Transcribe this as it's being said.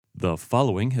The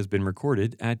following has been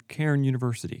recorded at Cairn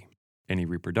University. Any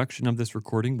reproduction of this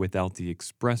recording without the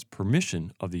express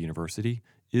permission of the university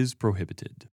is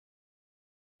prohibited.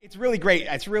 It's really great.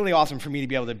 It's really awesome for me to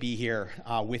be able to be here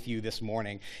with you this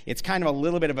morning. It's kind of a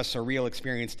little bit of a surreal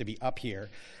experience to be up here.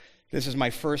 This is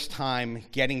my first time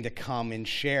getting to come and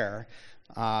share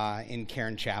in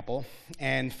Cairn Chapel.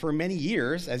 And for many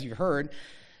years, as you've heard,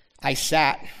 I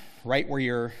sat right where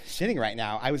you're sitting right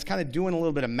now. I was kind of doing a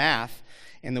little bit of math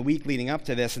in the week leading up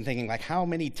to this and thinking, like, how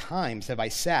many times have I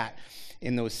sat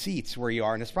in those seats where you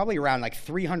are? And it's probably around like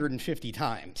 350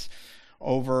 times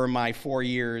over my 4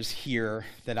 years here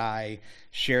that I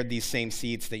shared these same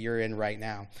seats that you're in right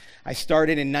now. I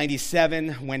started in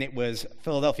 97 when it was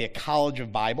Philadelphia College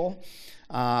of Bible,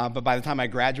 but by the time I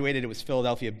graduated, it was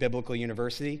Philadelphia Biblical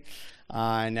University,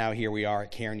 and now here we are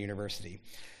at Cairn University.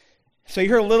 So you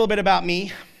heard a little bit about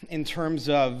me in terms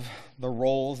of the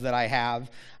roles that I have.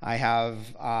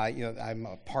 I'm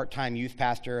a part-time youth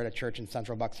pastor at a church in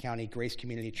Central Bucks County, Grace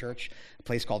Community Church, a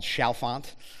place called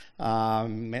Chalfont.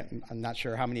 I'm not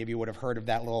sure how many of you would have heard of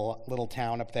that little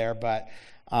town up there, but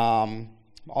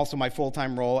also my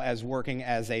full-time role as working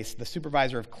as the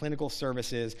supervisor of clinical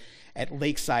services at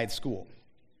Lakeside School.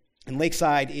 And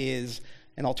Lakeside is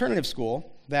an alternative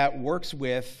school that works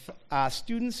with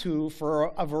students who,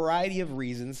 for a variety of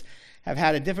reasons, have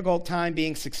had a difficult time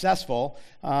being successful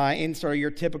in sort of your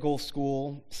typical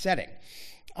school setting.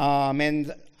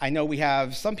 And I know we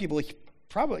have some people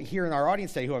probably here in our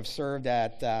audience today who have served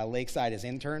at Lakeside as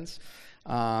interns.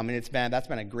 And that's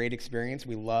been a great experience.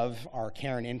 We love our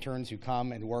Cairn interns who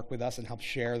come and work with us and help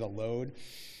share the load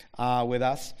with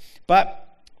us. But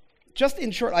just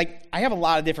in short, I have a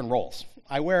lot of different roles.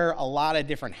 I wear a lot of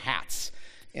different hats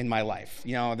in my life.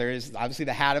 You know, there's obviously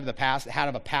the hat of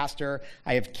a pastor.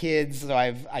 I have kids, so I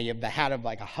have the hat of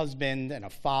like a husband and a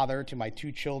father to my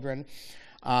 2 children.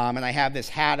 And I have this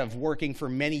hat of working for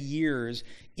many years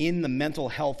in the mental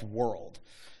health world.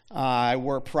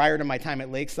 Prior to my time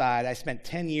at Lakeside, I spent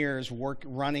 10 years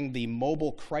running the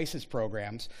mobile crisis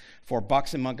programs for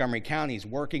Bucks and Montgomery counties,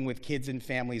 working with kids and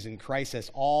families in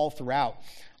crisis all throughout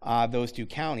those 2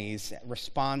 counties,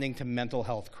 responding to mental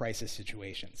health crisis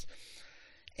situations.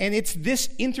 And it's this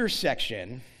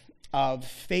intersection of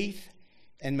faith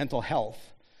and mental health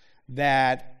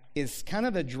that is kind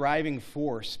of the driving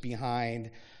force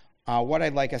behind what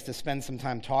I'd like us to spend some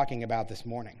time talking about this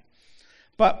morning.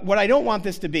 But what I don't want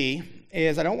this to be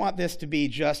is I don't want this to be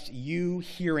just you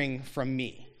hearing from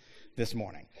me this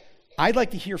morning. I'd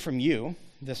like to hear from you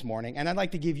this morning, and I'd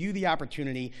like to give you the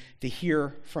opportunity to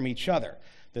hear from each other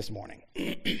this morning.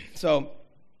 So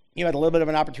you had a little bit of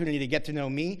an opportunity to get to know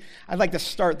me. I'd like to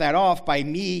start that off by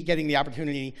me getting the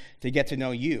opportunity to get to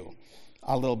know you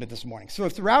a little bit this morning. So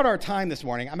throughout our time this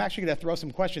morning, I'm actually going to throw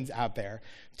some questions out there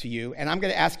to you, and I'm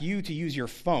going to ask you to use your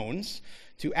phones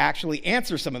to actually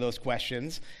answer some of those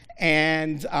questions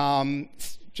and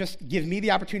just give me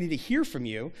the opportunity to hear from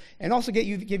you and also give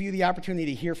you the opportunity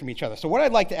to hear from each other. So what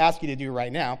I'd like to ask you to do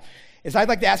right now is I'd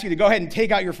like to ask you to go ahead and take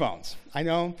out your phones. I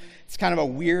know it's kind of a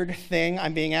weird thing.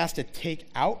 I'm being asked to take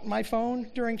out my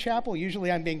phone during chapel.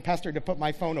 Usually I'm being pestered to put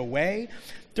my phone away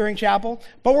during chapel,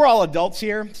 but we're all adults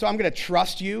here, so I'm going to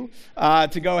trust you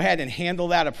to go ahead and handle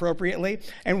that appropriately.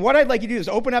 And what I'd like you to do is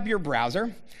open up your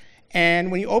browser,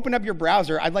 and when you open up your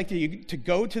browser, I'd like you to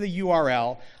go to the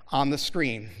URL on the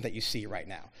screen that you see right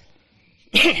now.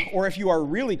 Or if you are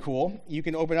really cool, you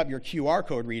can open up your QR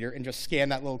code reader and just scan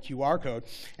that little QR code,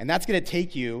 and that's going to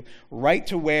take you right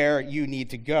to where you need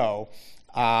to go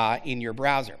in your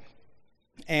browser.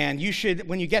 And you should,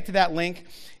 when you get to that link,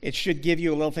 it should give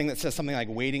you a little thing that says something like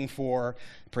waiting for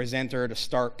presenter to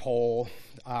start poll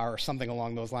or something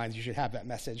along those lines. You should have that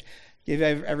message. Give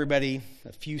everybody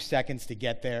a few seconds to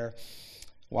get there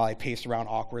while I pace around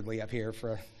awkwardly up here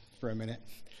for a minute.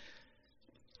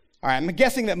 All right, I'm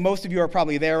guessing that most of you are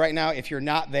probably there right now. If you're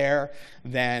not there,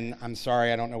 then I'm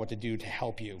sorry, I don't know what to do to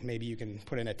help you. Maybe you can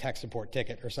put in a tech support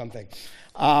ticket or something.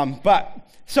 So I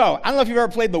don't know if you've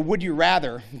ever played the Would You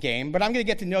Rather game, but I'm going to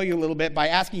get to know you a little bit by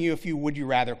asking you a few Would You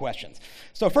Rather questions.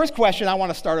 So first question I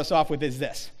want to start us off with is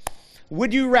this.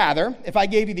 Would you rather, if I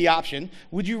gave you the option,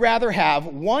 would you rather have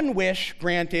 1 wish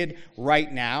granted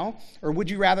right now, or would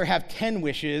you rather have 10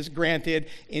 wishes granted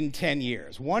in 10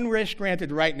 years? 1 wish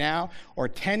granted right now, or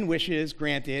 10 wishes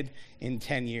granted in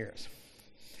 10 years?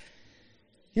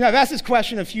 You know, I've asked this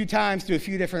question a few times to a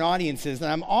few different audiences, and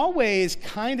I'm always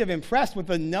kind of impressed with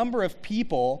the number of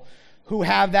people who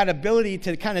have that ability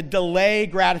to kind of delay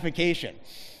gratification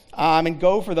and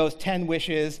go for those 10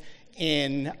 wishes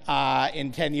in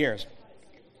 10 years.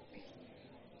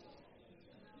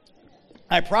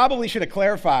 I probably should have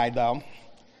clarified, though,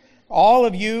 All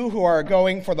of you who are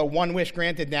going for the one wish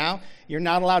granted now, you're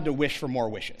not allowed to wish for more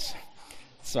wishes.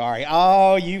 Sorry.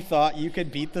 Oh, you thought you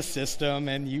could beat the system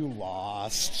and you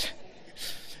lost.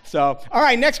 So, all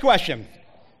right, next question.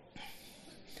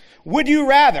 Would you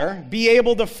rather be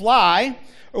able to fly,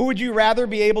 or would you rather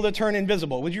be able to turn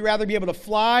invisible? Would you rather be able to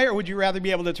fly, or would you rather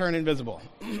be able to turn invisible?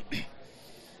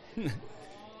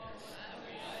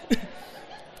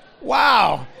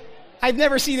 Wow. I've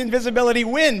never seen invisibility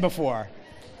win before.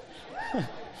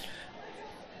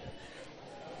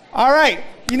 All right.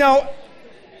 You know,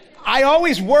 I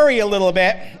always worry a little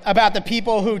bit about the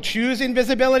people who choose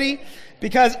invisibility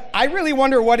because I really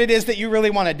wonder what it is that you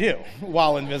really want to do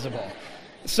while invisible.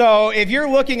 So if you're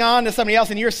looking on to somebody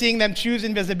else and you're seeing them choose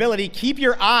invisibility, keep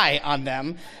your eye on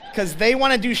them because they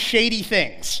want to do shady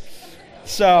things.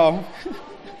 So,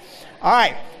 all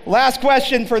right, last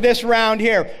question for this round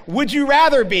here. Would you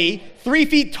rather be 3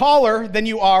 feet taller than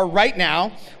you are right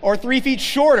now or 3 feet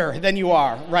shorter than you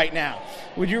are right now?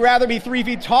 Would you rather be 3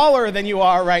 feet taller than you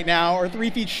are right now or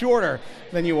 3 feet shorter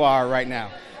than you are right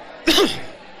now?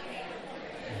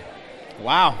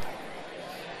 Wow.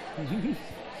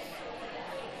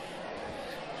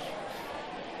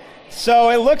 So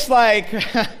it looks like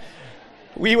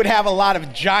we would have a lot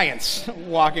of giants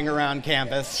walking around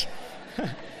campus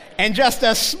and just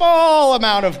a small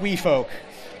amount of wee folk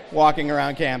walking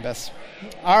around campus.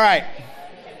 All right.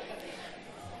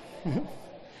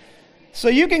 So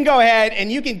you can go ahead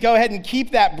and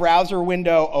keep that browser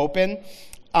window open.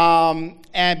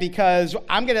 And because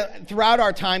throughout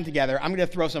our time together, I'm going to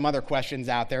throw some other questions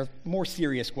out there, more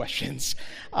serious questions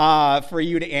for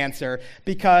you to answer.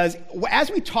 Because as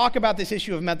we talk about this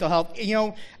issue of mental health, you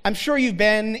know, I'm sure you've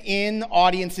been in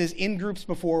audiences, in groups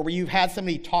before where you've had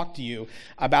somebody talk to you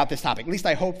about this topic. At least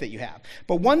I hope that you have.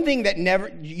 But one thing that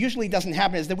usually doesn't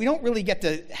happen is that we don't really get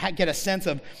to get a sense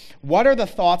of what are the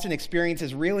thoughts and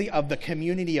experiences really of the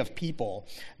community of people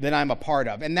that I'm a part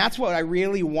of. And that's what I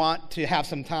really want to have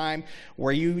some time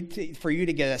for you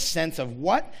to get a sense of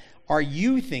what are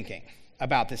you thinking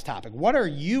about this topic? What are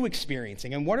you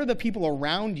experiencing? And what are the people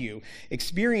around you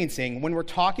experiencing when we're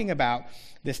talking about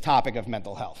this topic of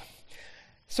mental health?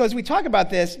 So as we talk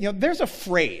about this, you know, there's a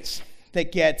phrase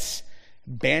that gets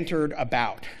bantered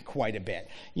about quite a bit.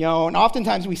 You know, and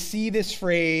oftentimes we see this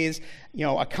phrase, you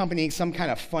know, accompanying some kind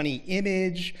of funny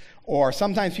image, or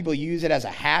sometimes people use it as a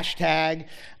hashtag,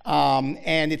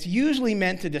 and it's usually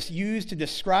meant to use to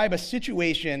describe a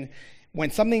situation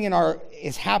when something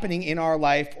is happening in our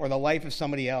life or the life of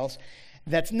somebody else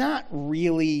that's not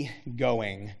really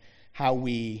going how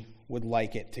we would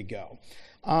like it to go.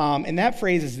 And that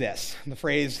phrase is this. The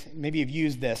phrase, maybe you've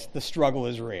used this, the struggle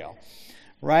is real.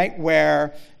 Right?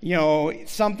 Where, you know,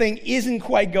 something isn't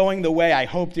quite going the way I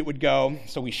hoped it would go,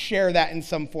 so we share that in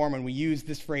some form and we use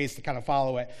this phrase to kind of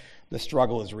follow it. The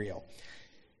struggle is real.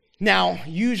 Now,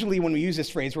 usually when we use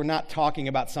this phrase, we're not talking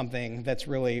about something that's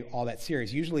really all that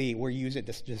serious. Usually we use it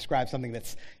to describe something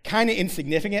that's kind of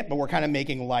insignificant, but we're kind of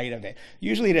making light of it.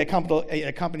 Usually it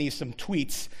accompanies some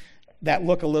tweets that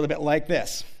look a little bit like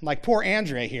this. Like poor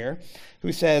Andrea here,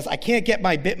 who says, I can't get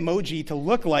my Bitmoji to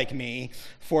look like me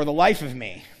for the life of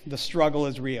me. The struggle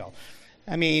is real.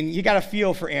 I mean, you got to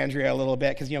feel for Andrea a little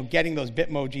bit because, you know, getting those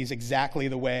Bitmojis exactly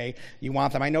the way you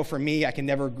want them. I know for me, I can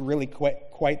never really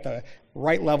quite the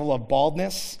right level of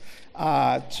baldness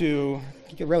to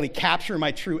really capture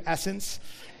my true essence.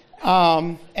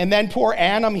 And then poor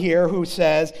Annam here, who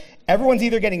says, everyone's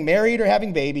either getting married or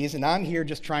having babies, and I'm here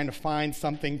just trying to find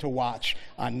something to watch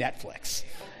on Netflix.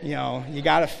 You know, you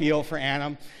got to feel for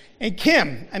Annam. And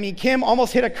Kim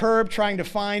almost hit a curb trying to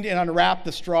find and unwrap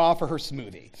the straw for her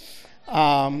smoothie.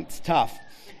 It's tough.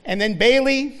 And then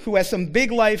Bailey, who has some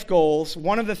big life goals.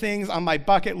 One of the things on my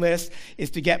bucket list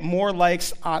is to get more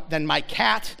likes than my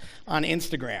cat on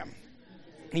Instagram.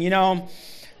 You know,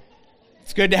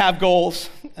 it's good to have goals.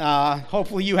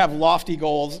 Hopefully you have lofty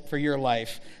goals for your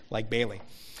life, like Bailey.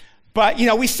 But, you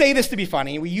know, we say this to be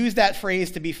funny. We use that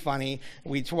phrase to be funny,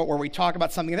 where we talk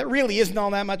about something that really isn't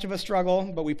all that much of a struggle,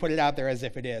 but we put it out there as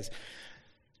if it is.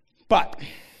 But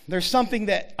there's something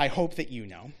that I hope that you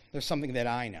know. There's something that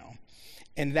I know.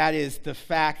 And that is the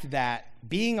fact that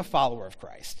being a follower of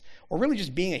Christ, or really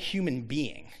just being a human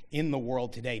being in the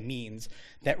world today, means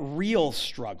that real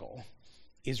struggle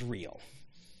is real.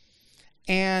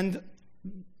 And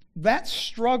that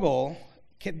struggle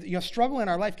in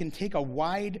our life can take a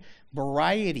wide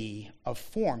variety of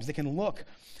forms. It can look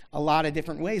a lot of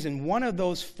different ways. And one of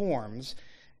those forms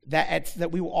that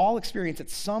we will all experience at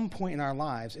some point in our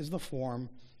lives is the form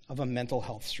of a mental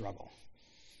health struggle.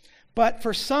 But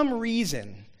for some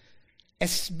reason,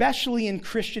 especially in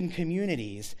Christian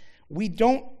communities, we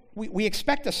don't we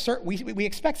expect we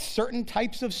expect certain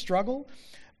types of struggle,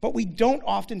 but we don't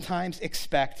oftentimes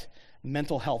expect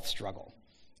mental health struggle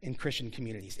in Christian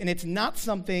communities. And it's not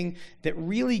something that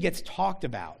really gets talked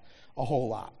about a whole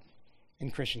lot in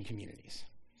Christian communities.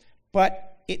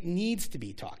 But it needs to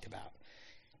be talked about.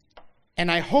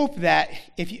 And I hope that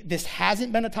if this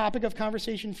hasn't been a topic of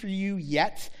conversation for you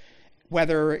yet,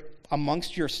 whether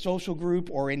amongst your social group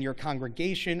or in your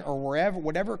congregation or wherever,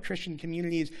 whatever Christian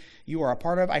communities you are a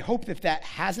part of, I hope that that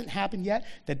hasn't happened yet,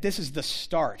 that this is the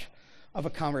start of a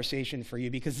conversation for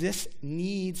you, because this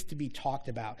needs to be talked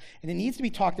about. And it needs to be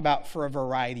talked about for a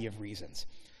variety of reasons.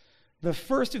 The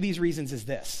first of these reasons is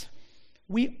this: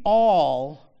 we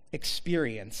all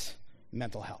experience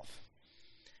mental health.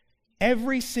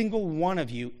 Every single one of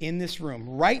you in this room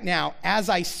right now, as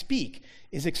I speak,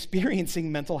 is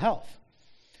experiencing mental health.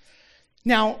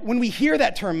 Now, when we hear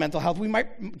that term mental health, we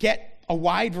might get a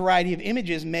wide variety of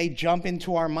images may jump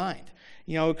into our mind.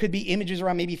 You know, it could be images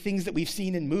around maybe things that we've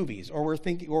seen in movies, or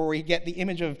we get the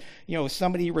image of,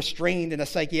 somebody restrained in a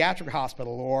psychiatric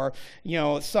hospital, or,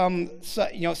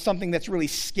 something that's really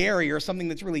scary, or something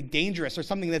that's really dangerous, or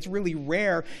something that's really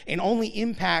rare and only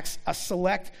impacts a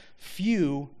select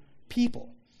few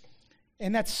people.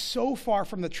 And that's so far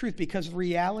from the truth, because the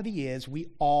reality is we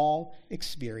all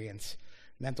experience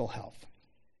mental health.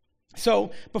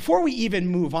 So before we even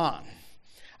move on,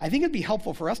 I think it'd be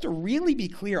helpful for us to really be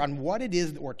clear on what it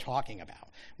is that we're talking about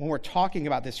when we're talking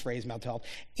about this phrase mental health,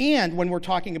 and when we're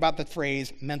talking about the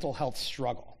phrase mental health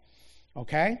struggle,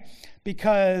 okay?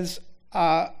 Because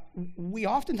we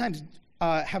oftentimes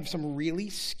have some really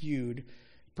skewed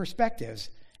perspectives.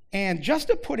 And just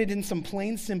to put it in some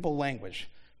plain, simple language,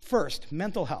 first,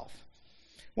 mental health.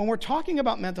 When we're talking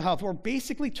about mental health, we're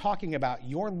basically talking about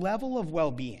your level of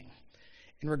well-being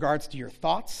in regards to your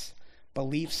thoughts,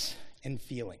 beliefs, and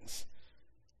feelings.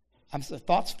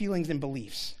 Thoughts, feelings, and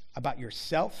beliefs about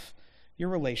yourself, your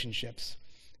relationships,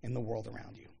 and the world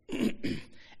around you.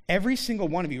 Every single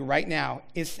one of you right now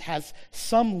has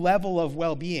some level of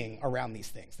well-being around these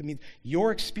things. That means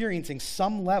you're experiencing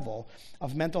some level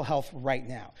of mental health right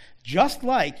now, just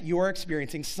like you're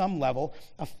experiencing some level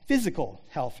of physical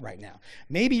health right now.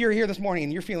 Maybe you're here this morning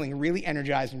and you're feeling really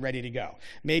energized and ready to go.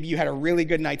 Maybe you had a really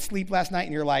good night's sleep last night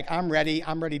and you're like, I'm ready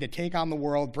to take on the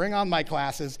world, bring on my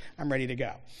classes, I'm ready to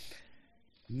go.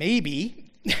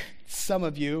 Maybe some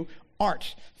of you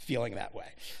aren't feeling that way.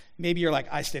 Maybe you're like,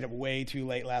 I stayed up way too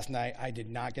late last night. I did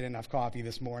not get enough coffee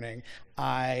this morning.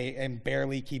 I am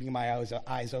barely keeping my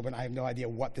eyes open. I have no idea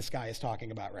what this guy is talking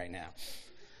about right now.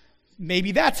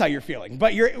 Maybe that's how you're feeling,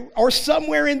 or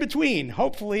somewhere in between,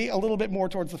 hopefully a little bit more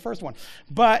towards the first one.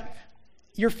 But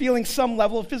you're feeling some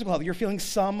level of physical health. You're feeling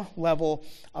some level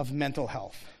of mental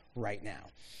health right now.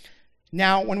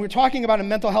 Now, when we're talking about a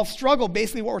mental health struggle,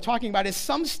 basically what we're talking about is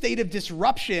some state of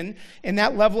disruption in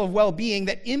that level of well-being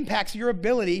that impacts your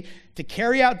ability to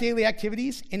carry out daily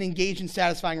activities and engage in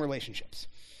satisfying relationships.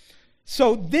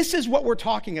 So this is what we're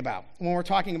talking about when we're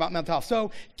talking about mental health.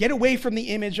 So get away from the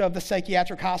image of the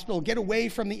psychiatric hospital, get away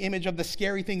from the image of the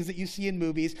scary things that you see in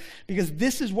movies, because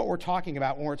this is what we're talking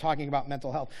about when we're talking about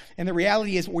mental health. And the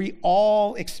reality is we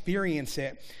all experience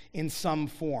it in some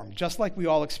form, just like we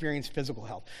all experience physical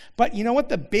health. But you know what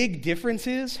the big difference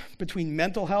is between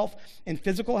mental health and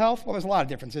physical health? Well, there's a lot of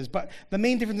differences, but the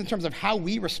main difference in terms of how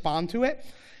we respond to it,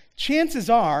 chances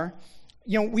are,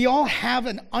 we all have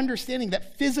an understanding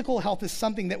that physical health is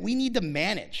something that we need to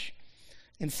manage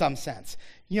in some sense.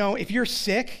 If you're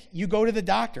sick, you go to the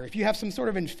doctor. If you have some sort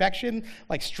of infection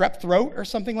like strep throat or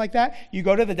something like that, you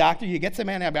go to the doctor, you get some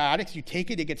antibiotics, you take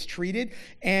it, it gets treated,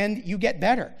 and you get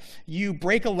better. You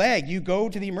break a leg, you go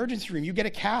to the emergency room, you get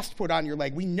a cast put on your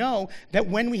leg. We know that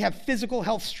when we have physical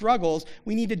health struggles,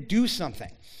 we need to do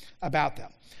something about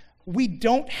them. We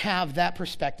don't have that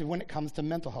perspective when it comes to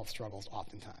mental health struggles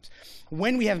oftentimes.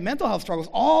 When we have mental health struggles,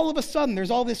 all of a sudden there's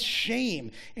all this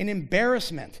shame and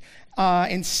embarrassment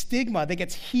and stigma that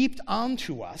gets heaped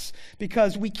onto us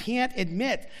because we can't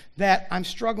admit that I'm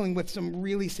struggling with some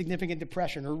really significant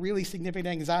depression or really significant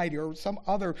anxiety or some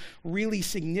other really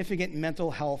significant mental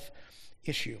health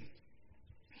issue.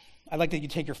 I'd like that you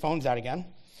take your phones out again.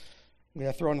 I'm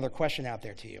going to throw another question out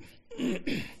there to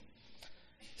you.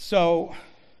 So,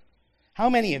 how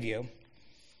many of you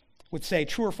would say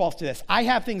true or false to this? I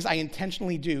have things I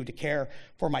intentionally do to care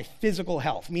for my physical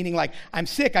health, meaning like I'm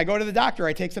sick, I go to the doctor,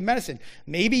 I take some medicine.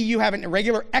 Maybe you have a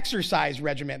regular exercise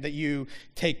regimen that you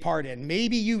take part in.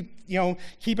 Maybe you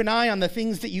keep an eye on the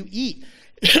things that you eat.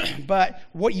 But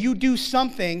what you do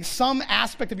some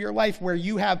aspect of your life where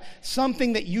you have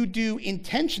something that you do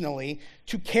intentionally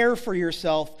to care for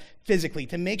yourself physically,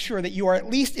 to make sure that you are at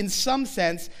least in some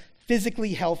sense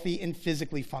physically healthy and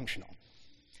physically functional.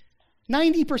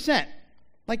 90%,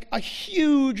 like a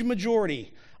huge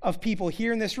majority of people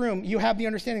here in this room, you have the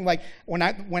understanding, like when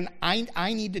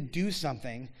I need to do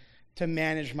something to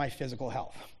manage my physical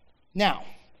health. Now,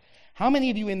 how many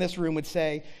of you in this room would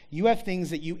say you have things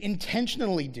that you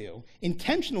intentionally do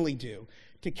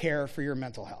to care for your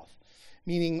mental health?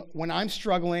 Meaning, when I'm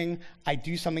struggling, I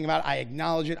do something about it, I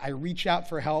acknowledge it, I reach out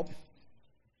for help.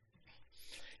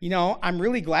 You know, I'm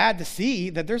really glad to see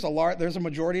that there's a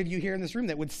majority of you here in this room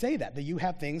that would say that you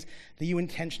have things that you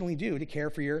intentionally do to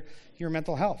care for your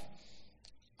mental health.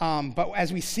 But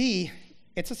as we see,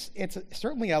 it's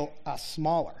certainly a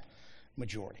smaller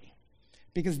majority,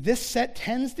 because this set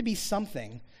tends to be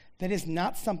something that is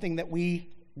not something that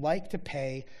we like to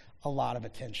pay a lot of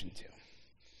attention to.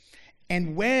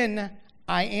 And when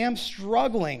I am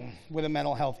struggling with a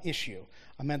mental health issue,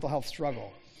 a mental health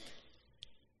struggle,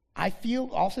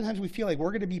 oftentimes we feel like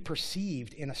we're going to be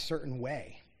perceived in a certain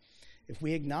way if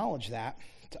we acknowledge that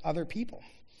to other people.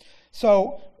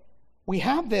 So we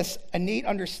have this innate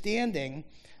understanding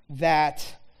that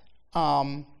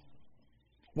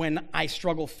when I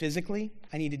struggle physically,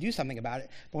 I need to do something about it.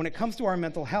 But when it comes to our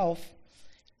mental health,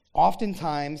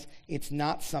 oftentimes it's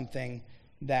not something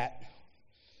that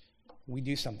we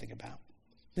do something about.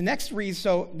 The next reason,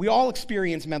 so we all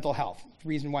experience mental health, the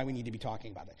reason why we need to be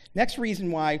talking about it. Next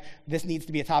reason why this needs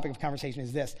to be a topic of conversation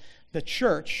is this: the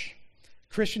church,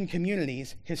 Christian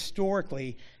communities,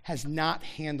 historically has not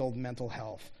handled mental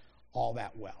health all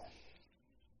that well.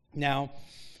 Now,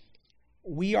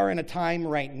 we are in a time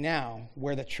right now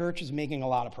where the church is making a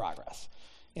lot of progress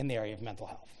in the area of mental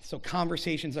health. So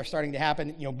conversations are starting to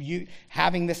happen.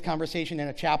 Having this conversation in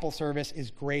a chapel service is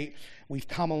great. We've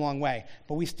come a long way,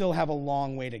 but we still have a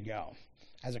long way to go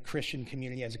as a Christian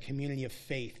community, as a community of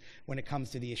faith when it comes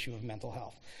to the issue of mental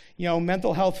health.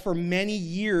 Mental health for many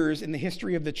years in the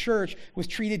history of the church was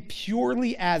treated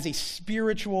purely as a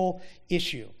spiritual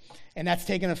issue. And that's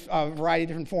taken a variety of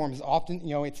different forms. Often,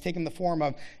 it's taken the form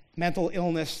of mental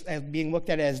illness as being looked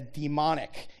at as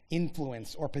demonic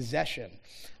influence or possession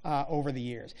over the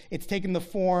years. It's taken the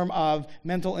form of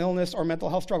mental illness or mental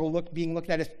health struggle being looked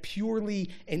at as purely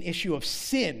an issue of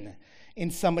sin in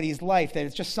somebody's life, that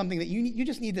it's just something that you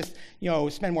just need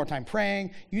to spend more time praying.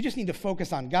 You just need to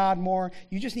focus on God more.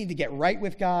 You just need to get right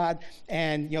with God,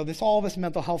 and all this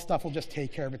mental health stuff will just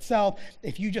take care of itself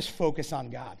if you just focus on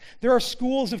God. There are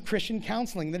schools of Christian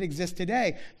counseling that exist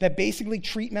today that basically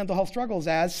treat mental health struggles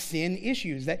as sin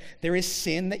issues, that there is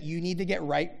sin that you need to get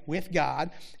right with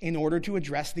God in order to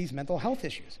address these mental health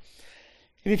issues.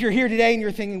 And if you're here today and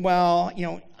you're thinking, well,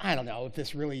 I don't know if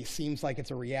this really seems like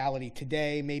it's a reality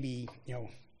today, maybe,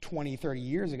 20, 30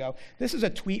 years ago, this is a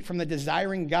tweet from the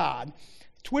Desiring God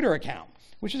Twitter account,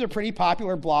 which is a pretty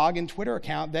popular blog and Twitter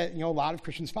account that, a lot of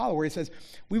Christians follow, where he says,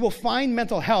 "We will find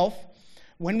mental health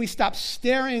when we stop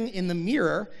staring in the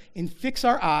mirror and fix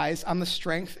our eyes on the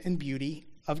strength and beauty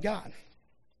of God."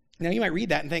 Now, you might read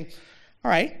that and think, all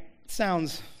right,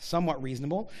 sounds somewhat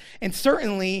reasonable. And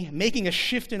certainly making a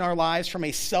shift in our lives from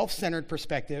a self-centered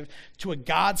perspective to a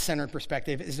God-centered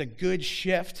perspective is a good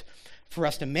shift for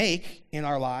us to make in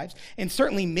our lives. And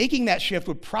certainly making that shift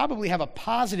would probably have a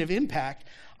positive impact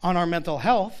on our mental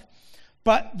health.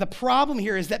 But the problem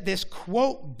here is that this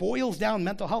quote boils down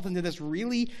mental health into this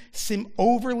really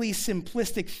overly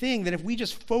simplistic thing that if we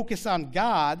just focus on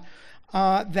God,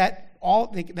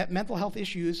 that mental health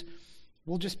issues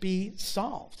will just be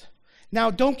solved. Now,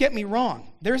 don't get me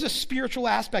wrong. There's a spiritual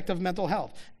aspect of mental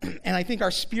health, and I think our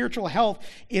spiritual health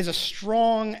has a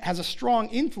strong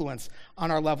influence on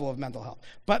our level of mental health.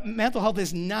 But mental health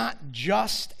is not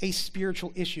just a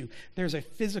spiritual issue. There's a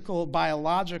physical,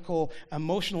 biological,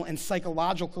 emotional, and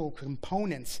psychological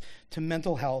components to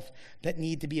mental health that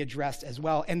need to be addressed as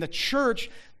well. And the church,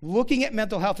 looking at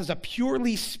mental health as a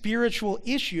purely spiritual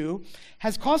issue,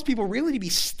 has caused people really to be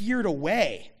steered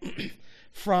away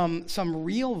from some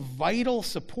real vital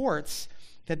supports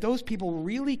that those people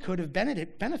really could have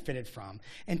benefited from.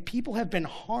 And people have been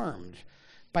harmed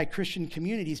by Christian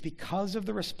communities because of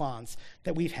the response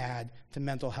that we've had to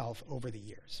mental health over the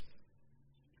years.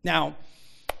 Now,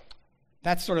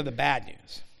 that's sort of the bad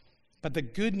news. But the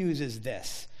good news is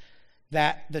this,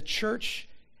 that the church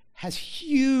has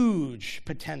huge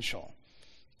potential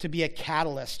to be a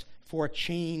catalyst for a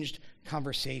changed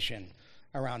conversation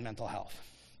around mental health.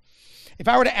 If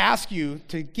I were to ask you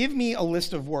to give me a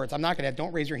list of words,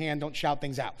 don't raise your hand, don't shout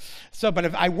things out. But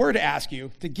if I were to ask you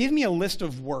to give me a list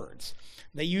of words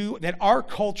that our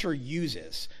culture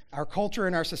uses, our culture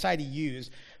and our society use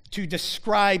to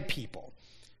describe people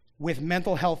with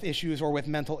mental health issues or with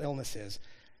mental illnesses,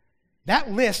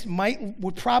 That list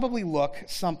would probably look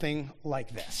something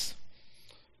like this.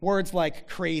 Words like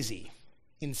crazy,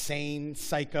 insane,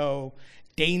 psycho,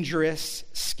 dangerous,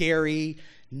 scary,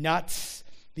 nuts.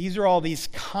 These are all these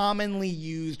commonly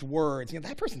used words.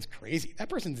 That person's crazy. That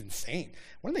person's insane.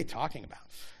 What are they talking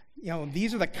about?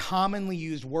 These are the commonly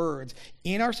used words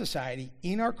in our society,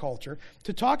 in our culture,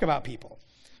 to talk about people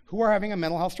who are having a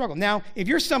mental health struggle. Now, if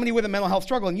you're somebody with a mental health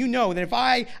struggle, and you know that if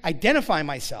I identify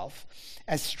myself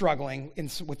as struggling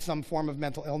with some form of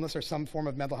mental illness or some form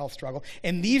of mental health struggle,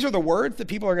 and these are the words that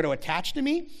people are going to attach to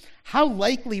me, how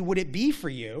likely would it be for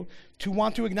you to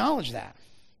want to acknowledge that?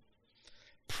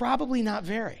 Probably not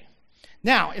very.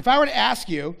 Now, if I were to ask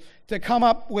you to come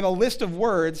up with a list of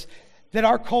words that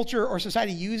our culture or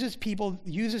society uses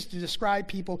to describe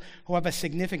people who have a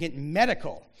significant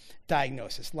medical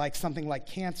diagnosis, like something like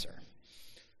cancer,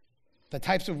 the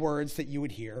types of words that you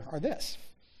would hear are this: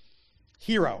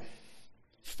 hero,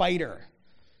 fighter,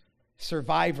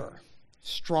 survivor,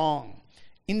 strong,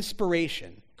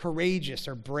 inspiration, courageous,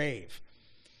 or brave.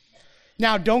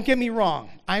 Now, don't get me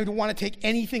wrong. I don't want to take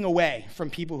anything away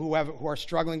from people who are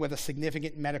struggling with a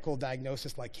significant medical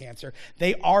diagnosis like cancer.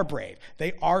 They are brave.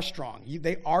 They are strong.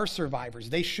 They are survivors.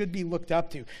 They should be looked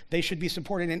up to. They should be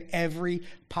supported in every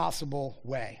possible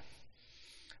way.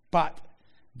 But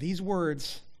these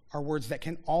words are words that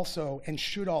can also and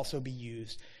should also be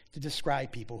used to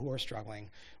describe people who are struggling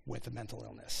with a mental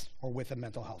illness or with a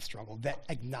mental health struggle, that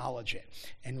acknowledge it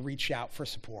and reach out for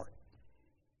support.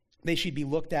 They should be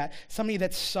looked at, somebody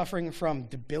that's suffering from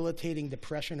debilitating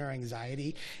depression or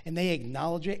anxiety, and they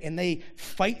acknowledge it, and they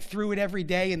fight through it every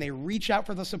day, and they reach out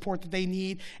for the support that they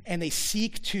need, and they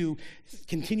seek to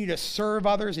continue to serve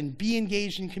others and be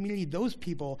engaged in community. Those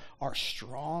people are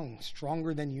strong,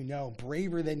 stronger than you know,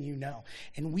 braver than you know,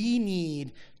 and we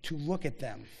need to look at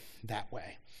them that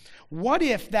way. What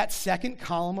if that second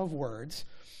column of words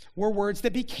were words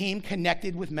that became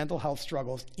connected with mental health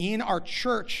struggles in our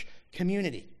church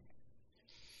community?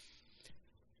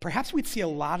 Perhaps we'd see a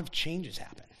lot of changes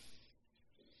happen.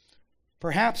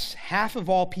 Perhaps half of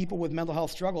all people with mental health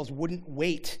struggles wouldn't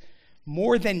wait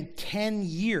more than 10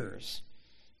 years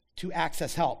to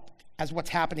access help, as what's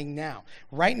happening now.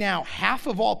 Right now, half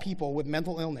of all people with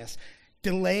mental illness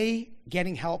delay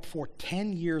getting help for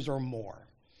 10 years or more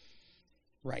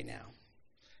right now.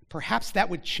 Perhaps that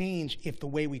would change if the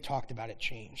way we talked about it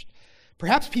changed.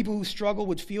 Perhaps people who struggle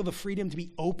would feel the freedom to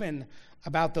be open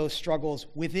about those struggles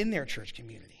within their church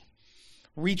community.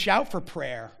 Reach out for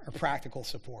prayer or practical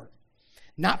support.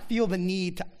 Not feel the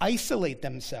need to isolate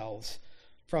themselves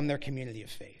from their community of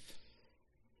faith.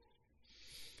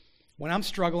 When I'm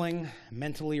struggling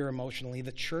mentally or emotionally,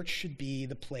 the church should be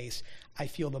the place I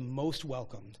feel the most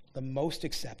welcomed, the most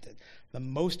accepted, the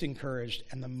most encouraged,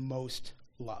 and the most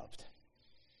loved.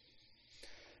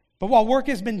 But while work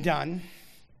has been done,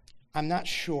 I'm not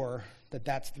sure that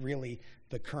that's really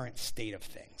the current state of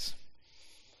things.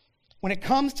 When it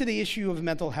comes to the issue of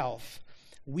mental health,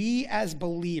 we as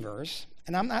believers,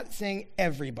 and I'm not saying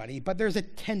everybody, but there's a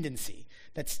tendency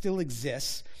that still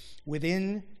exists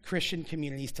within Christian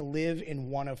communities to live in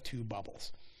one of two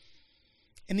bubbles.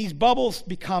 And these bubbles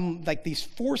become like these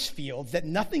force fields that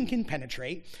nothing can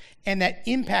penetrate and that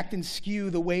impact and skew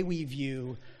the way we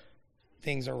view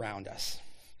things around us.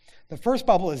 The first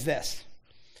bubble is this: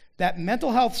 that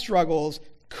mental health struggles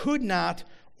could not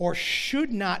or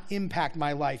should not impact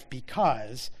my life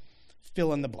because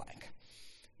fill in the blank.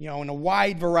 And a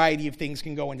wide variety of things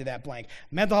can go into that blank.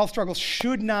 Mental health struggles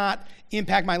should not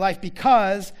impact my life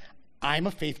because I'm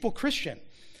a faithful Christian.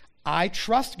 I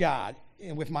trust God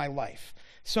with my life.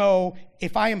 So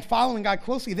if I am following God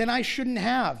closely, then I shouldn't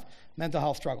have mental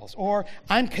health struggles. Or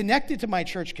I'm connected to my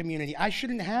church community. I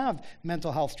shouldn't have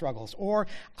mental health struggles. Or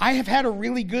I have had a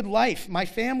really good life. I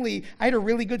had a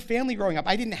really good family growing up.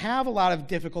 I didn't have a lot of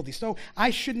difficulties, so I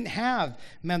shouldn't have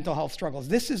mental health struggles.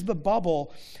 This is the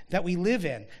bubble that we live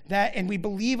in. And we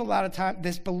believe a lot of time,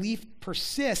 this belief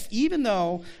persists, even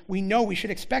though we know we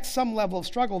should expect some level of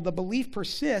struggle, the belief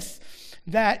persists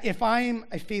that if I'm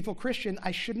a faithful Christian,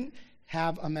 I shouldn't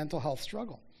have a mental health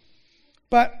struggle.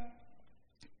 But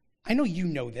I know you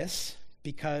know this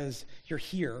because you're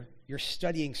here, you're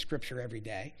studying Scripture every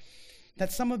day,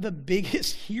 that some of the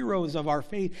biggest heroes of our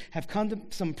faith have come to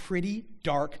some pretty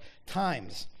dark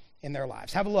times in their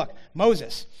lives. Have a look.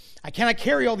 Moses: I cannot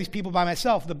carry all these people by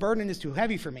myself. The burden is too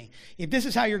heavy for me. If this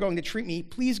is how you're going to treat me,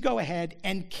 please go ahead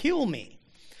and kill me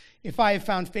if I have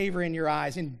found favor in your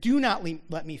eyes, and do not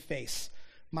let me face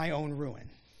my own ruin.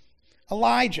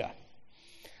 Elijah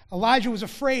was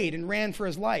afraid and ran for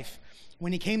his life.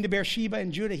 When he came to Beersheba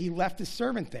in Judah, he left his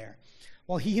servant there.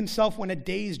 While he himself went a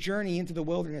day's journey into the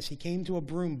wilderness, he came to a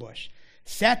broom bush,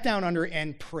 sat down under it,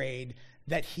 and prayed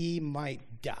that he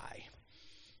might die.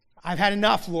 I've had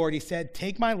enough, Lord, he said.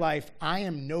 Take my life. I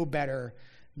am no better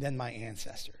than my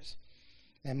ancestors.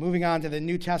 And moving on to the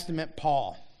New Testament,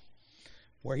 Paul,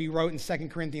 where he wrote in 2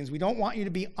 Corinthians, we don't want you to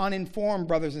be uninformed,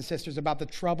 brothers and sisters, about the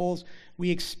troubles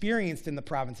we experienced in the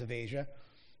province of Asia.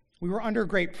 We were under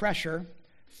great pressure,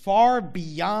 far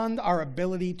beyond our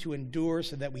ability to endure,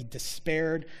 so that we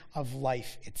despaired of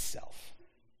life itself.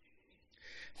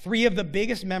 3 of the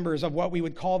biggest members of what we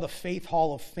would call the Faith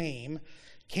Hall of Fame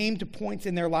came to points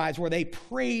in their lives where they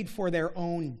prayed for their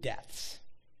own deaths.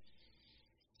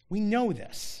 We know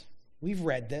this. We've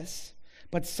read this.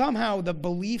 But somehow the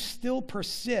belief still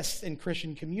persists in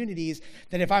Christian communities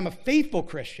that if I'm a faithful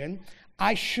Christian,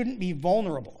 I shouldn't be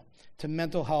vulnerable to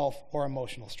mental health or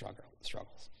emotional struggles.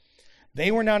 They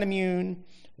were not immune.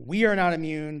 We are not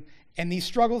immune. And these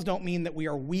struggles don't mean that we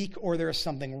are weak or there is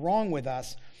something wrong with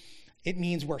us. It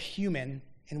means we're human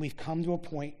and we've come to a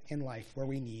point in life where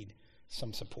we need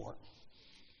some support.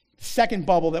 The second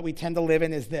bubble that we tend to live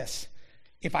in is this.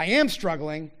 If I am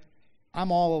struggling,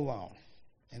 I'm all alone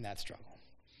in that struggle.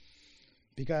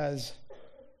 Because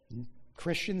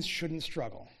Christians shouldn't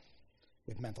struggle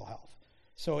with mental health.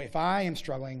 So if I am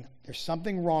struggling, there's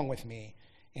something wrong with me,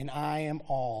 and I am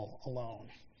all alone.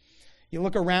 You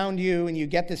look around you and you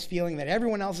get this feeling that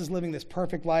everyone else is living this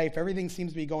perfect life, everything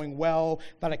seems to be going well,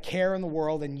 not a care in the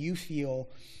world, and you feel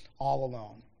all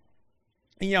alone.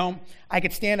 You know, I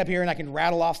could stand up here and I can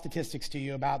rattle off statistics to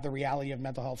you about the reality of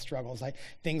mental health struggles.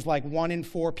 Things like 1 in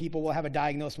 4 people will have a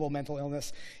diagnosable mental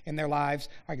illness in their lives.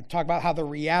 I could talk about how the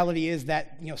reality is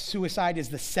that, suicide is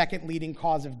the second leading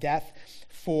cause of death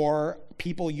for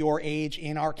people your age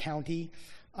in our county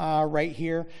right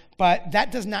here. But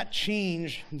that does not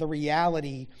change the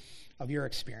reality of your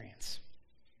experience.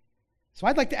 So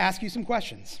I'd like to ask you some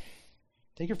questions.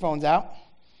 Take your phones out.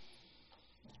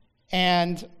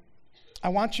 And I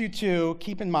want you to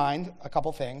keep in mind a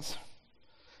couple things,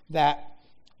 that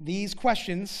these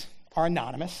questions are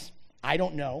anonymous. I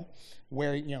don't know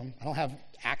where, I don't have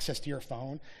access to your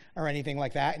phone or anything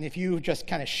like that. And if you just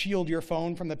kind of shield your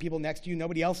phone from the people next to you,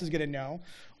 nobody else is going to know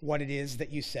what it is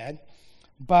that you said.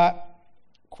 But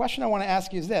the question I want to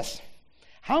ask you is this.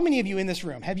 How many of you in this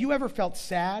room, have you ever felt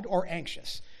sad or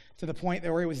anxious to the point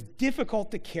where it was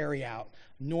difficult to carry out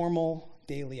normal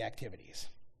daily activities?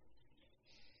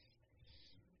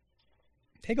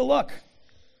 Take a look.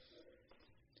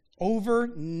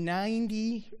 Around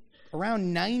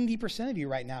 90% of you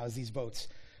right now as these votes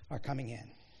are coming in.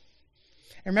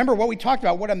 And remember what we talked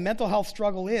about, what a mental health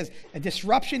struggle is, a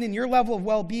disruption in your level of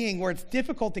well-being where it's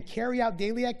difficult to carry out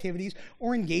daily activities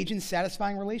or engage in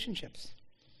satisfying relationships.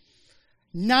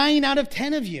 9 out of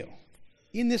 10 of you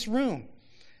in this room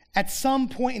at some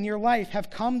point in your life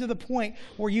have come to the point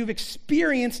where you've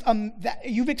experienced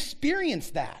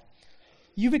that.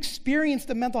 You've experienced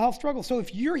a mental health struggle. So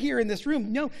if you're here in this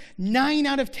room, 9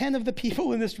 out of 10 of the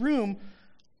people in this room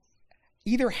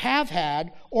either have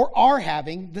had or are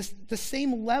having the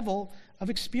same level of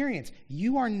experience.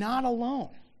 You are not alone.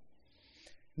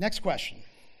 Next question.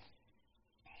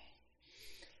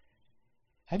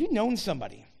 Have you known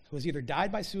somebody who has either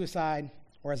died by suicide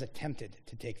or has attempted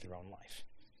to take their own life?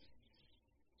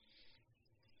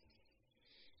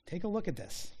 Take a look at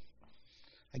this.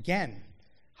 Again,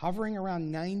 hovering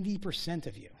around 90%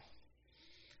 of you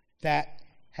that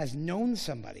has known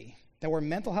somebody that where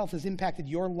mental health has impacted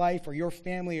your life or your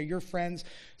family or your friends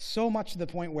so much to the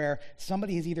point where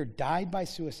somebody has either died by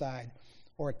suicide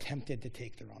or attempted to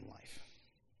take their own life.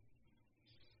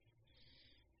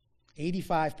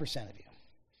 85% of you.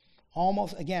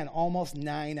 Almost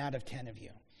 9 out of 10 of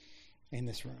you in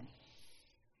this room.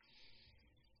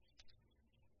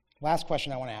 Last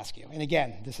question I want to ask you. And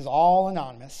again, this is all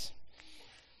anonymous.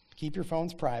 Keep your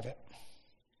phones private.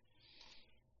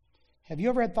 Have you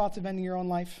ever had thoughts of ending your own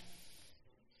life?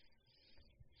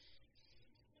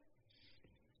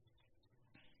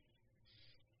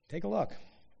 Take a look.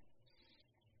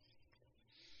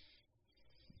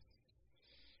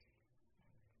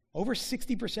 Over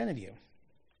 60% of you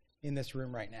in this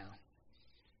room right now,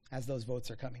 as those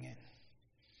votes are coming in.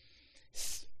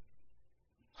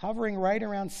 Hovering right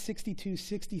around 62,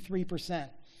 63%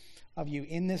 of you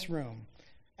in this room,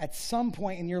 at some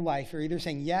point in your life, you're either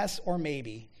saying yes or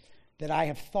maybe that I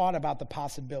have thought about the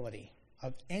possibility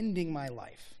of ending my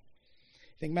life.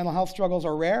 Think mental health struggles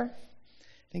are rare?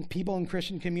 Think people in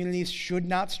Christian communities should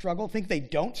not struggle? Think they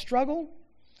don't struggle?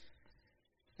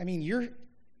 I mean,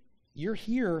 you're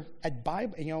here at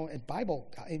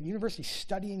at university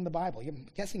studying the Bible. I'm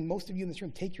guessing most of you in this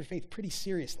room take your faith pretty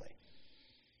seriously.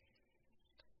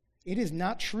 It is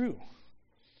not true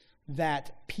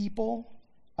that people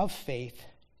of faith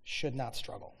should not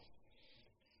struggle.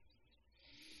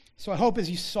 So I hope as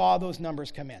you saw those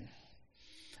numbers come in,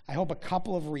 I hope a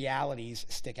couple of realities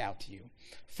stick out to you.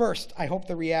 First, I hope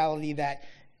the reality that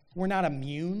we're not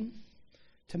immune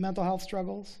to mental health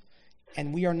struggles,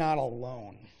 and we are not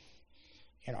alone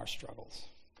in our struggles.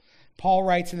 Paul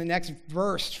writes in the next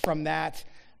verse from that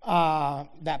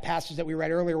passage that we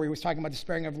read earlier where he was talking about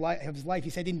despairing of his life. He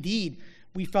said, "Indeed,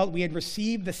 we felt we had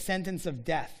received the sentence of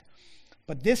death,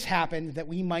 but this happened that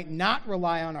we might not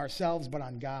rely on ourselves but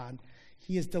on God.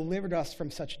 He has delivered us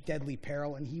from such deadly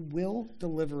peril, and he will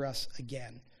deliver us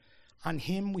again. On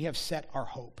him we have set our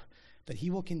hope, that he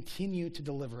will continue to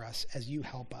deliver us as you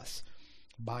help us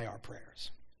by our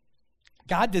prayers."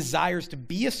 God desires to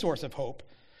be a source of hope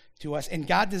to us, and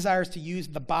God desires to use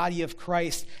the body of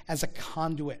Christ as a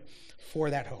conduit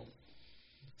for that hope.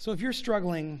 So if you're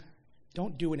struggling,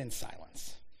 don't do it in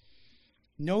silence.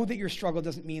 Know that your struggle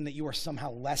doesn't mean that you are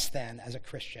somehow less than as a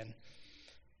Christian,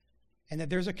 and that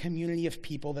there's a community of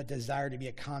people that desire to be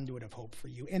a conduit of hope for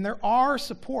you. And there are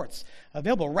supports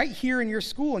available right here in your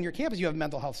school and your campus. You have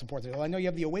mental health supports available. I know you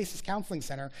have the Oasis Counseling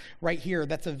Center right here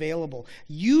that's available.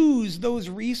 Use those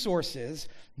resources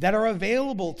that are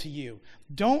available to you.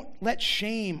 Don't let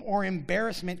shame or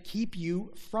embarrassment keep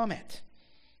you from it.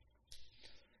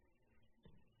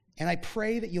 And I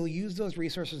pray that you'll use those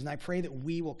resources, and I pray that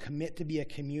we will commit to be a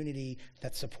community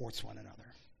that supports one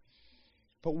another.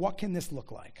 But what can this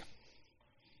look like?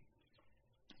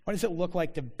 What does it look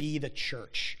like to be the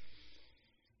church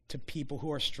to people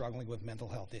who are struggling with mental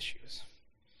health issues?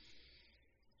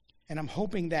 And I'm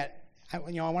hoping that, I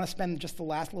want to spend just the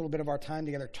last little bit of our time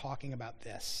together talking about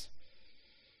this.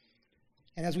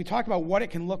 And as we talk about what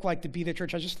it can look like to be the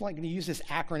church, I just like to use this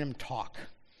acronym TALK.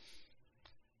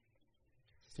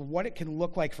 So what it can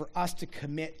look like for us to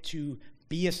commit to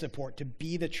be a support, to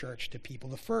be the church to people.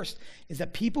 The first is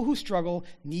that people who struggle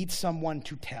need someone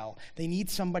to tell. They need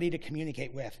somebody to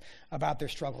communicate with about their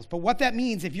struggles. But what that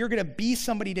means, if you're going to be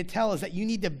somebody to tell, is that you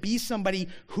need to be somebody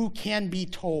who can be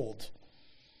told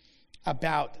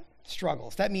about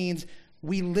struggles. That means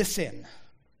we listen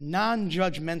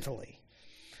non-judgmentally.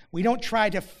 We don't try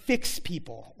to fix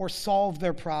people or solve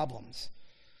their problems.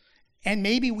 And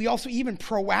maybe we also even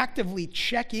proactively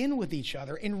check in with each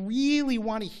other and really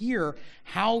want to hear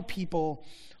how people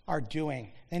are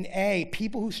doing. And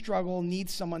people who struggle need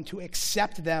someone to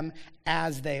accept them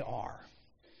as they are.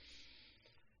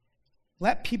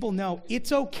 Let people know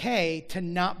it's okay to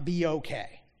not be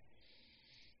okay.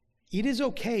 It is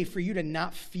okay for you to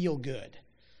not feel good.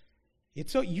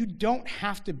 You don't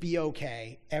have to be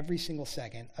okay every single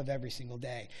second of every single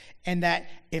day. And that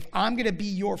if I'm going to be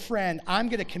your friend, I'm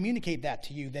going to communicate that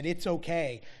to you, that it's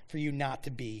okay for you not to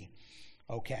be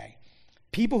okay.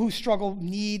 People who struggle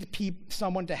need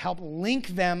someone to help link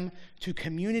them to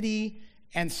community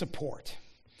and support.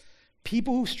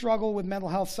 People who struggle with mental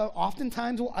health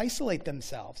oftentimes will isolate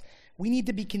themselves. We need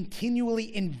to be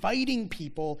continually inviting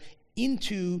people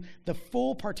into the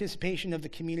full participation of the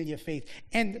community of faith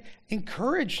and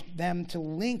encourage them to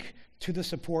link to the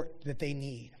support that they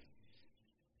need.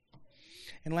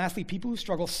 And lastly, people who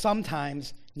struggle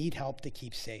sometimes need help to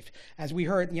keep safe. As we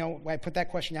heard, I put that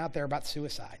question out there about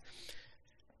suicide.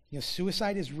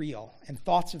 Suicide is real, and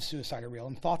thoughts of suicide are real,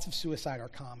 and thoughts of suicide are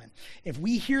common. If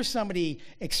we hear somebody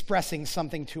expressing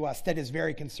something to us that is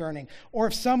very concerning, or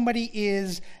if somebody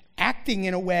is acting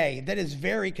in a way that is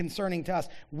very concerning to us,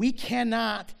 we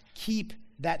cannot keep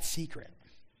that secret.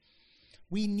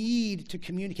 We need to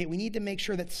communicate. We need to make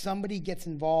sure that somebody gets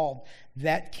involved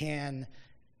that can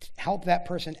help that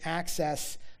person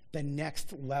access the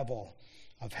next level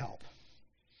of help.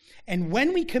 And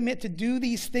when we commit to do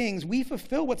these things, we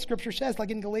fulfill what Scripture says,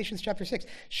 like in Galatians chapter 6.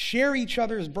 Share each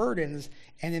other's burdens,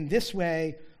 and in this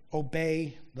way,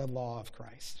 obey the law of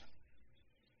Christ.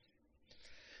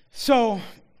 So,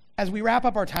 as we wrap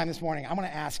up our time this morning, I want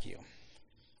to ask you,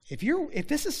 if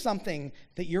this is something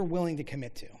that you're willing to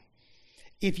commit to,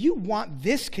 if you want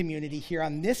this community here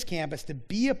on this campus to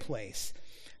be a place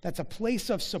that's a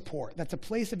place of support, that's a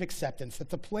place of acceptance,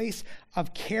 that's a place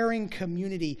of caring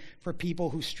community for people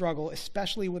who struggle,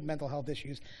 especially with mental health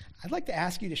issues, I'd like to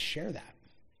ask you to share that.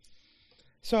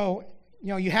 So,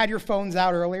 you had your phones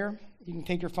out earlier. You can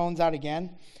take your phones out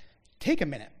again. Take a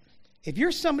minute. If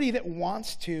you're somebody that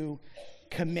wants to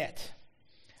commit,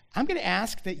 I'm going to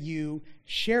ask that you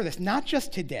share this, not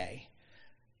just today,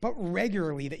 but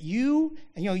regularly, that you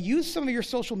use some of your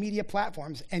social media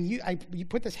platforms, and you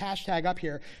put this hashtag up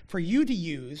here for you to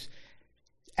use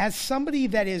as somebody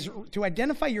that is to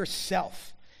identify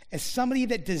yourself as somebody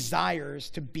that desires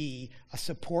to be a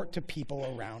support to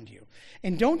people around you.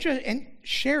 And don't just, and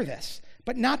share this,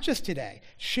 but not just today.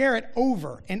 Share it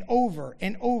over and over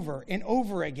and over and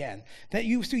over again. So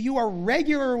you are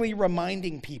regularly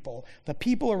reminding people, the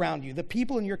people around you, the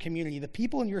people in your community, the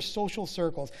people in your social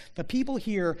circles, the people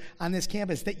here on this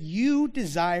campus, that you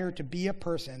desire to be a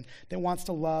person that wants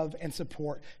to love and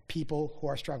support people who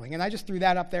are struggling. And I just threw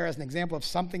that up there as an example of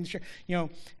something,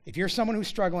 if you're someone who's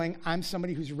struggling, I'm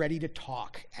somebody who's ready to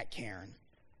talk at Cairn.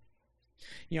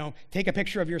 Take a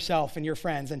picture of yourself and your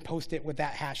friends and post it with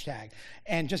that hashtag.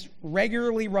 And just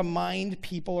regularly remind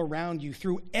people around you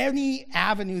through any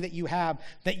avenue that you have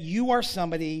that you are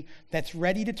somebody that's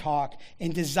ready to talk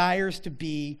and desires to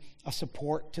be a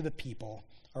support to the people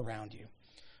around you.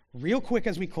 Real quick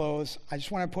as we close, I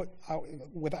just want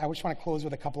to close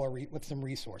with a couple of with some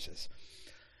resources.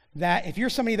 That if you're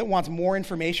somebody that wants more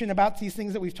information about these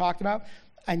things that we've talked about,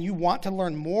 and you want to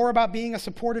learn more about being a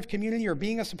supportive community or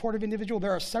being a supportive individual,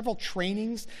 there are several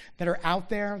trainings that are out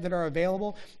there that are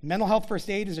available. Mental Health First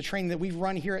Aid is a training that we've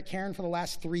run here at Cairn for the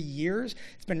last 3 years.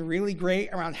 It's been really great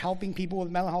around helping people with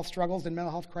mental health struggles and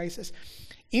mental health crisis.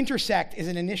 Intersect is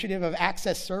an initiative of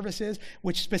Access Services,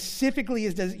 which specifically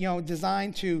is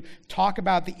designed to talk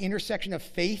about the intersection of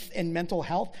faith and mental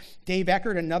health. Dave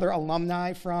Eckert, another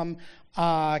alumni from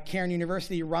Cairn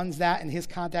University, runs that, and his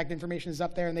contact information is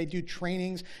up there, and they do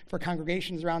trainings for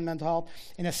congregations around mental health.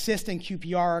 And Assist and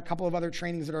QPR, a couple of other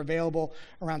trainings that are available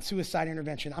around suicide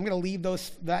intervention. I'm going to leave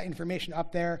that information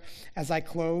up there as I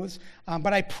close,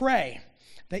 but I pray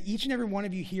that each and every one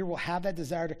of you here will have that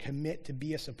desire to commit to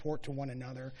be a support to one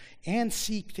another and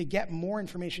seek to get more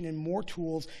information and more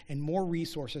tools and more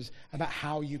resources about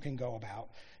how you can go about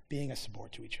being a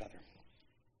support to each other.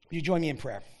 Would you join me in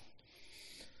prayer?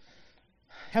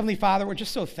 Heavenly Father, we're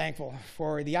just so thankful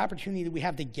for the opportunity that we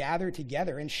have to gather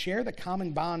together and share the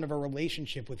common bond of a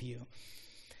relationship with you.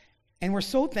 And we're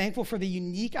so thankful for the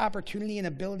unique opportunity and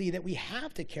ability that we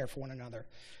have to care for one another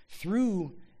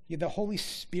through the Holy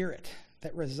Spirit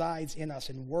that resides in us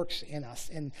and works in us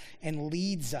and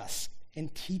leads us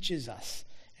and teaches us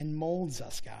and molds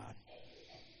us, God.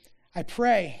 I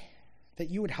pray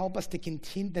that you would help us to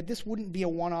continue, that this wouldn't be a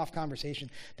one-off conversation,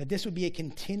 that this would be a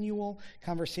continual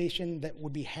conversation that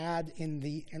would be had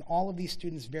in all of these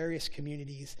students' various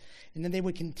communities, and that they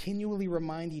would continually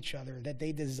remind each other that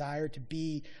they desire to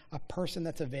be a person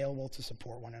that's available to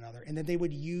support one another, and that they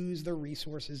would use the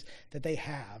resources that they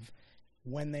have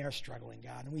when they are struggling,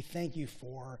 God. And we thank you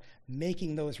for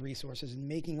making those resources and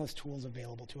making those tools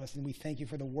available to us. And we thank you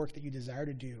for the work that you desire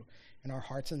to do in our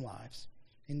hearts and lives.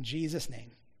 In Jesus' name,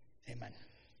 amen.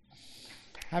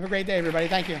 Have a great day, everybody.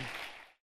 Thank you.